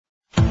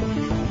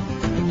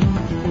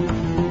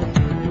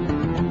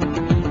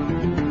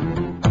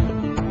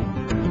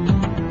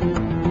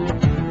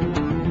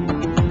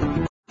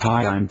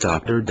Hi, I'm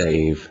Dr.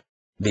 Dave.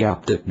 The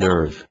optic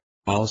nerve,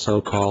 also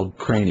called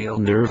cranial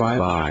nerve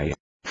II,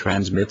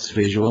 transmits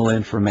visual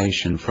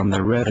information from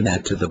the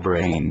retina to the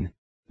brain.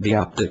 The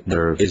optic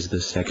nerve is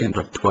the second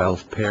of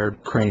 12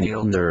 paired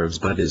cranial nerves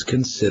but is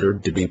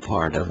considered to be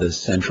part of the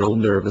central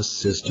nervous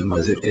system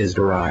as it is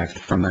derived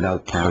from an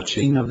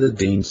outpouching of the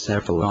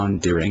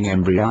diencephalon during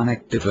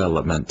embryonic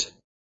development.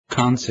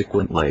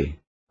 Consequently,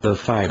 the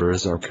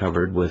fibers are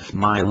covered with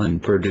myelin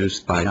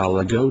produced by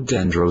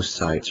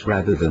oligodendrocytes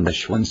rather than the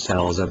Schwann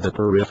cells of the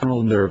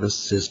peripheral nervous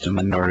system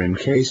and are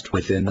encased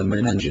within the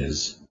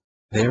meninges.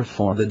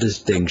 Therefore the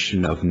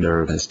distinction of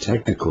nerve is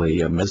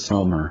technically a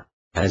misnomer,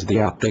 as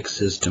the optic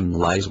system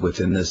lies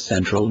within the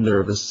central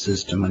nervous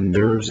system and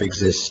nerves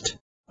exist,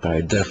 by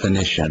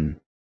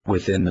definition,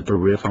 within the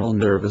peripheral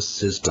nervous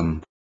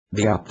system.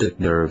 The optic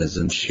nerve is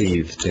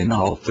ensheathed in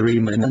all three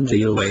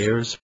meningeal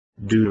layers,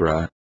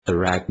 dura,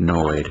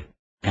 arachnoid,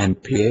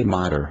 and pia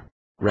mater,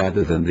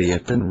 rather than the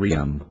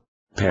epinrhium,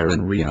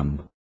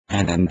 perineum,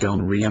 and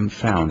engonrhium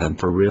found in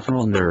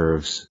peripheral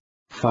nerves.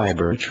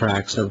 Fiber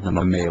tracts of the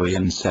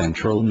mammalian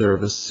central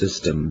nervous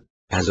system,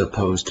 as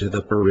opposed to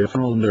the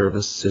peripheral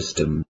nervous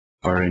system,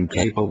 are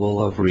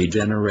incapable of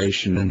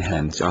regeneration and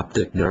hence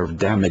optic nerve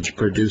damage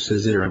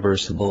produces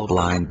irreversible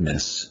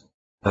blindness.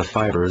 The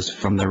fibers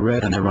from the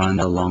retina run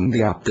along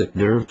the optic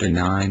nerve to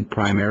 9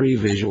 primary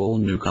visual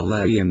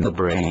nuclei in the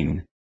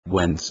brain,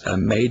 whence a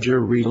major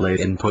relay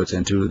inputs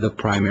into the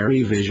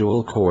primary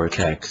visual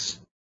cortex.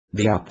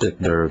 The optic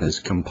nerve is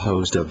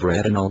composed of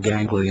retinal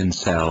ganglion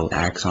cell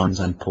axons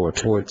and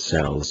portoid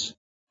cells.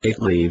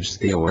 It leaves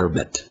the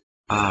orbit,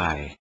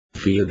 eye,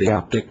 via the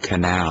optic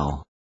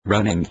canal,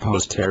 running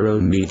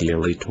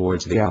posteromedially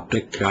towards the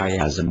optic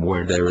chiasm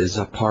where there is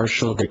a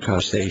partial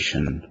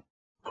decussation,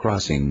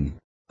 crossing,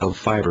 of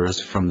fibers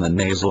from the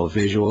nasal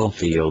visual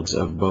fields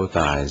of both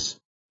eyes.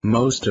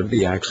 Most of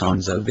the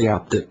axons of the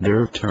optic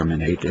nerve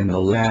terminate in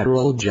the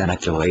lateral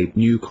geniculate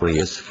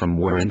nucleus from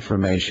where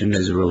information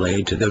is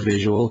relayed to the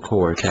visual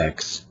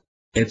cortex.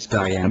 Its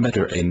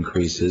diameter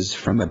increases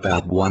from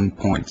about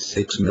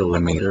 1.6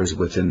 mm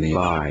within the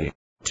eye,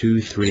 to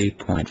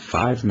 3.5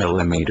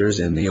 mm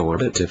in the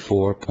orbit to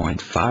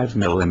 4.5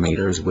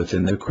 mm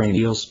within the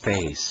cranial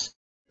space.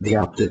 The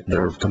optic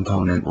nerve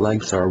component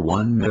lengths are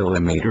 1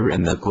 mm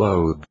in the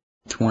globe,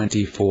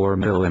 24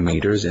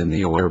 mm in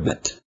the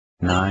orbit,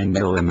 9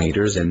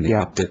 mm in the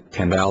optic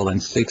canal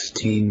and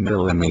 16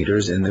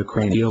 mm in the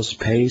cranial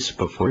space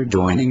before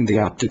joining the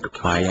optic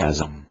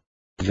chiasm.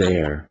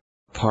 There,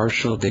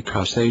 partial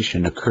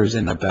decussation occurs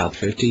in about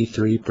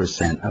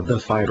 53% of the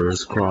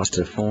fibers cross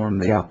to form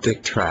the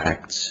optic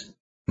tracts.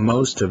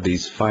 Most of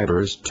these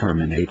fibers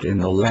terminate in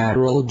the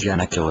lateral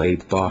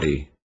geniculate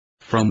body.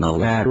 From the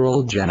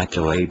lateral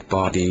geniculate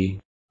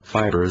body,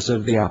 fibers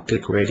of the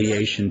optic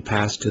radiation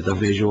pass to the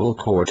visual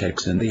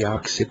cortex in the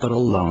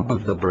occipital lobe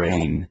of the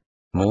brain.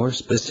 More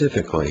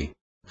specifically,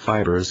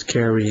 fibers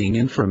carrying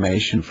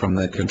information from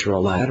the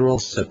contralateral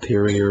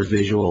superior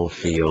visual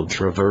field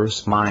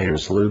traverse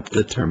Meyer's loop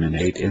to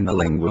terminate in the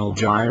lingual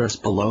gyrus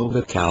below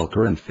the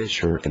calcarine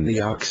fissure in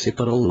the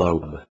occipital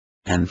lobe,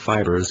 and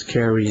fibers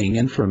carrying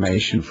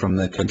information from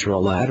the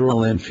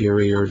contralateral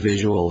inferior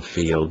visual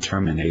field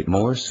terminate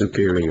more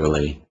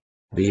superiorly.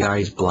 The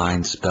eye's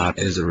blind spot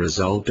is a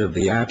result of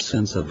the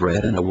absence of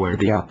retina where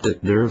the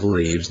optic nerve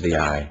leaves the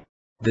eye.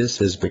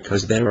 This is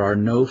because there are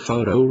no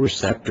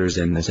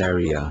photoreceptors in this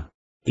area.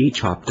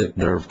 Each optic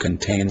nerve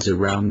contains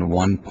around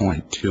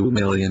 1.2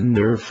 million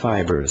nerve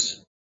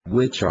fibers,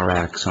 which are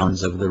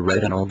axons of the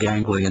retinal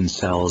ganglion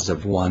cells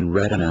of one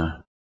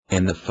retina.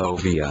 In the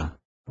fovea,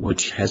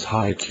 which has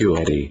high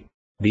acuity,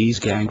 these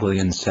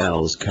ganglion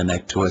cells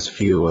connect to as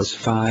few as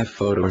 5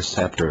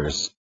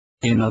 photoreceptors.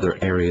 In other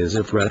areas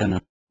of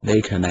retina,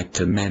 they connect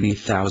to many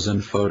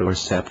thousand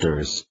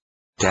photoreceptors.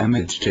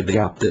 Damage to the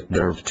optic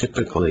nerve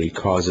typically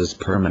causes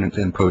permanent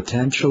and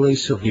potentially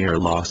severe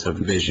loss of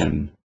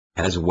vision,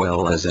 as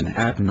well as an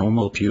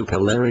abnormal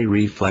pupillary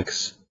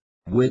reflex,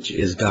 which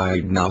is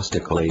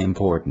diagnostically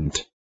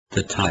important.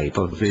 The type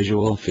of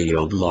visual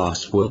field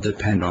loss will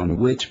depend on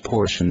which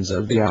portions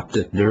of the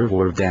optic nerve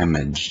were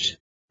damaged.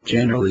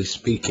 Generally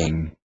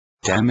speaking,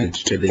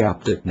 damage to the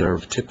optic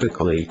nerve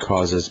typically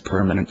causes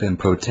permanent and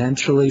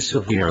potentially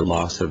severe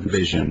loss of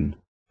vision,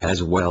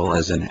 as well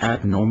as an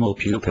abnormal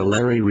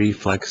pupillary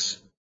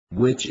reflex,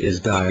 which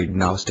is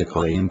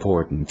diagnostically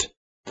important.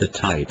 The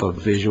type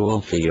of visual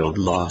field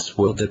loss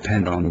will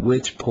depend on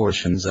which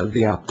portions of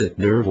the optic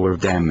nerve were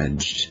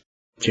damaged.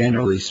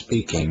 Generally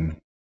speaking,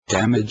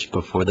 damage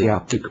before the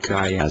optic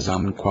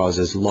chiasm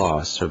causes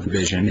loss of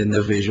vision in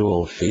the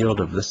visual field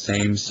of the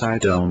same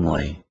site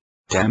only.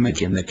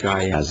 Damage in the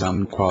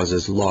chiasm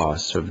causes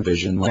loss of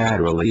vision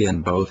laterally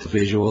in both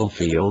visual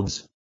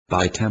fields,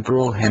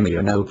 bitemporal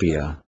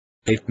hemianopia.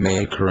 It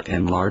may occur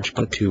in large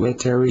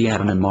pituitary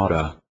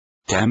adenoma.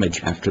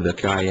 Damage after the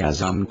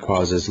chiasm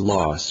causes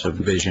loss of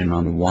vision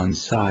on one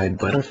side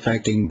but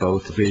affecting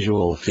both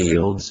visual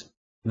fields.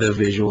 The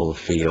visual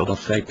field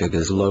affected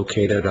is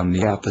located on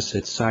the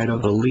opposite side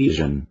of the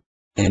lesion.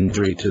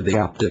 Injury to the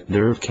optic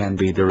nerve can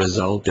be the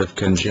result of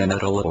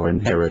congenital or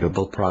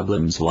inheritable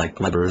problems like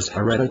Leber's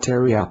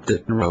hereditary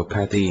optic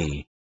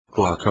neuropathy,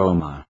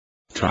 glaucoma,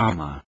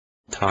 trauma,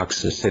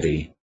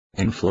 toxicity,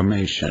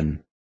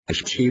 inflammation,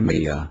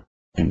 ischemia,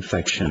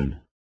 infection,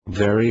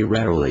 very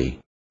rarely,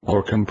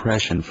 or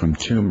compression from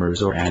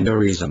tumors or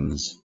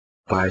aneurysms.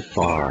 By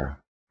far,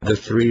 the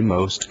three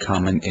most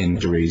common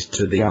injuries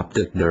to the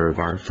optic nerve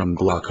are from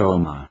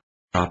glaucoma,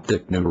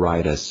 optic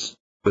neuritis,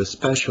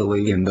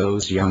 especially in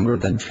those younger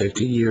than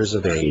 50 years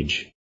of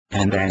age,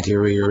 and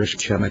anterior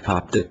ischemic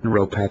optic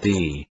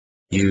neuropathy,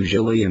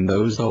 usually in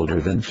those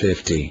older than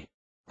 50.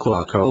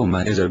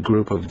 Glaucoma is a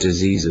group of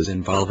diseases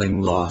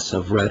involving loss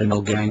of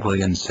retinal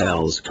ganglion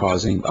cells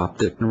causing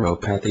optic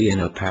neuropathy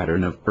in a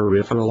pattern of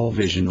peripheral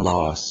vision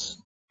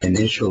loss,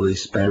 initially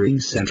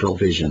sparing central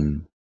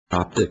vision.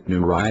 Optic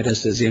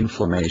neuritis is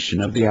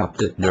inflammation of the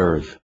optic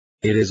nerve.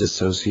 It is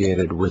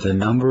associated with a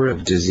number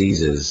of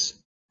diseases,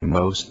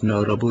 most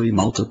notably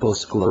multiple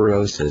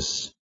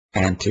sclerosis.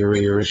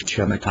 Anterior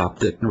ischemic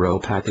optic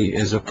neuropathy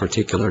is a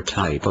particular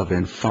type of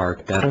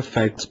infarct that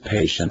affects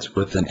patients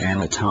with an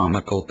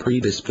anatomical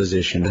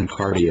predisposition and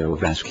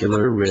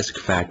cardiovascular risk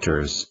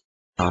factors.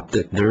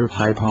 Optic nerve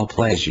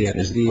hypoplasia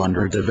is the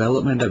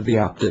underdevelopment of the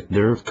optic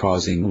nerve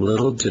causing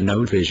little to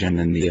no vision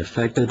in the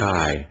affected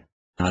eye.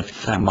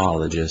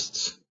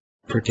 Ophthalmologists,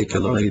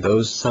 particularly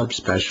those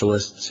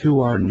subspecialists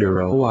who are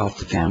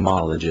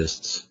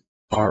neuro-ophthalmologists,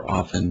 are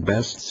often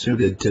best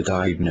suited to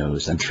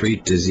diagnose and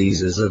treat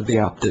diseases of the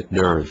optic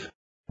nerve.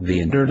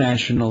 The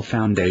International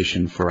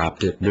Foundation for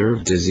Optic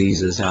Nerve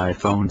Diseases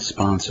iPhone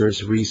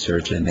sponsors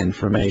research and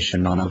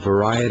information on a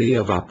variety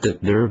of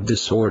optic nerve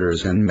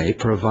disorders and may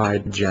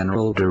provide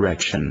general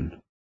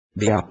direction.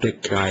 The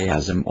optic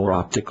chiasm or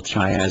optic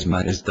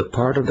chiasma is the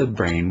part of the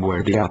brain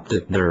where the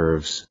optic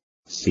nerves,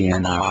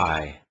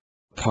 CNI,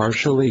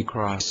 partially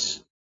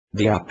cross.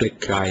 The optic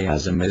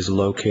chiasm is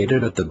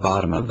located at the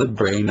bottom of the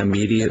brain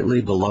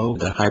immediately below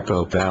the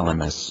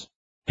hypothalamus.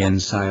 In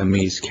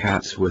Siamese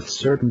cats with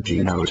certain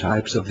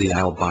genotypes of the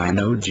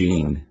albino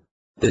gene,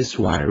 this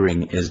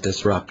wiring is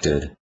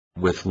disrupted,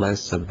 with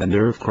less of the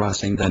nerve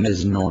crossing than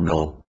is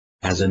normal,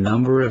 as a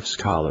number of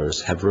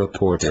scholars have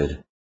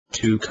reported.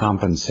 To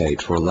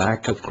compensate for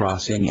lack of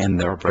crossing in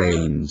their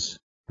brains,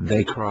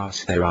 they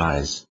cross their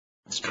eyes,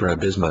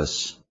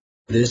 strabismus.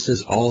 This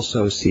is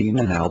also seen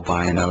in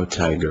albino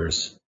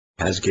tigers,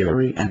 as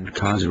Gary and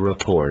Kazu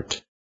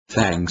report.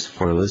 Thanks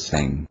for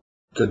listening.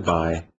 Goodbye.